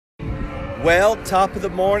Well, top of the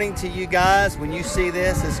morning to you guys. When you see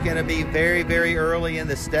this, it's going to be very, very early in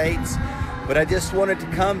the States. But I just wanted to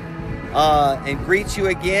come and greet you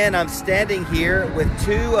again. I'm standing here with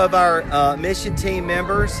two of our mission team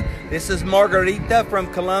members. This is Margareta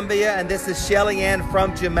from Colombia, and this is ShellyAnn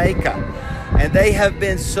from Jamaica. And they have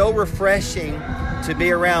been so refreshing to be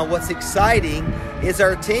around. What's exciting is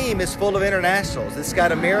our team is full of internationals. It's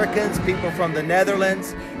got Americans, people from the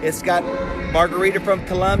Netherlands. It's got Margareta from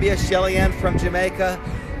Colombia, ShellyAnn from Jamaica,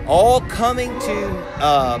 all coming to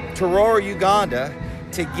Tororo, Uganda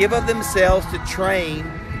to give of themselves to train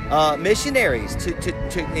missionaries,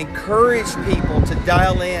 to encourage people to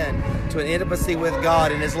dial in to an intimacy with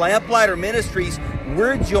God. And as Lamplighter Ministries,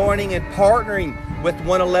 we're joining and partnering with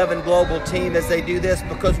 111 Global Team as they do this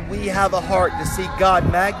because we have a heart to see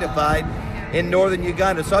God magnified in northern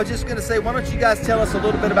Uganda. So I was just going to say, why don't you guys tell us a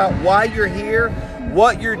little bit about why you're here,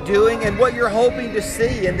 what you're doing, and what you're hoping to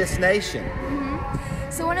see in this nation.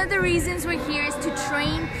 So one of the reasons we're here is to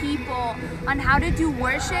train people on how to do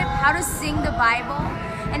worship, how to sing the Bible,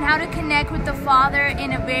 and how to connect with the Father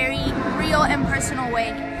in a very real and personal way.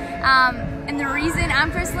 And the reason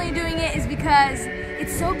I'm personally doing it is because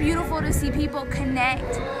it's so beautiful to see people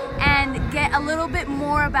connect and get a little bit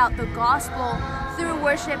more about the gospel through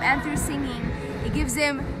worship and through singing. It gives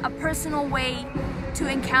them a personal way to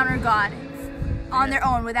encounter God on their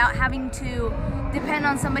own without having to depend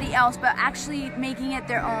on somebody else, but actually making it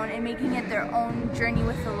their own and making it their own journey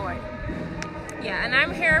with the Lord. Yeah, and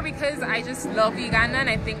I'm here because I just love Uganda, and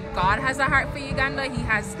I think God has a heart for Uganda. He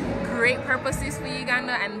has great purposes for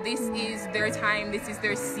Uganda, and this is their time, this is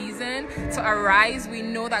their season to arise. We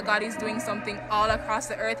know that God is doing something all across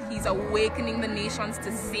the earth. He's awakening the nations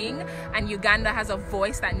to sing, and Uganda has a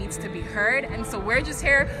voice that needs to be heard. And so we're just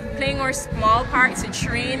here playing our small part to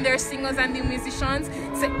train their singers and their musicians,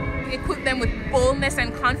 to equip them with boldness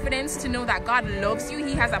and confidence to know that God loves you.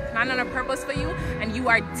 He has a plan and a purpose for you, and you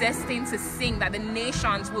are destined to sing, that the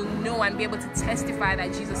nations will know and be able to testify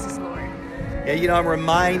that Jesus is Lord. Yeah, you know, I'm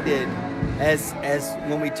reminded as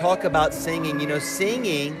when we talk about singing, you know,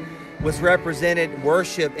 singing was represented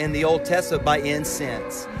worship in the Old Testament by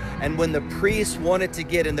incense. And when the priests wanted to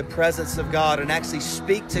get in the presence of God and actually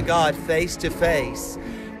speak to God face to face,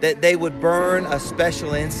 that they would burn a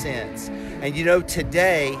special incense. And you know,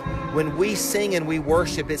 today, when we sing and we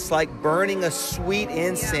worship, it's like burning a sweet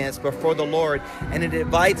incense before the Lord, and it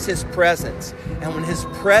invites His presence. And when His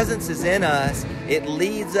presence is in us, it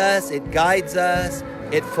leads us, it guides us,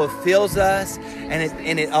 it fulfills us,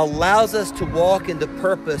 and it allows us to walk in the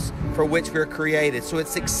purpose for which we're created. So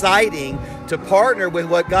it's exciting to partner with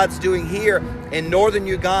what God's doing here in northern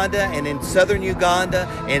Uganda and in southern Uganda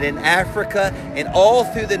and in Africa and all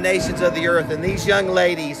through the nations of the earth. And these young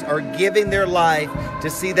ladies are giving their life to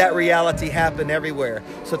see that reality happen everywhere.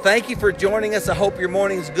 So thank you for joining us. I hope your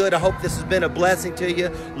morning's good. I hope this has been a blessing to you.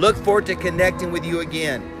 Look forward to connecting with you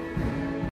again.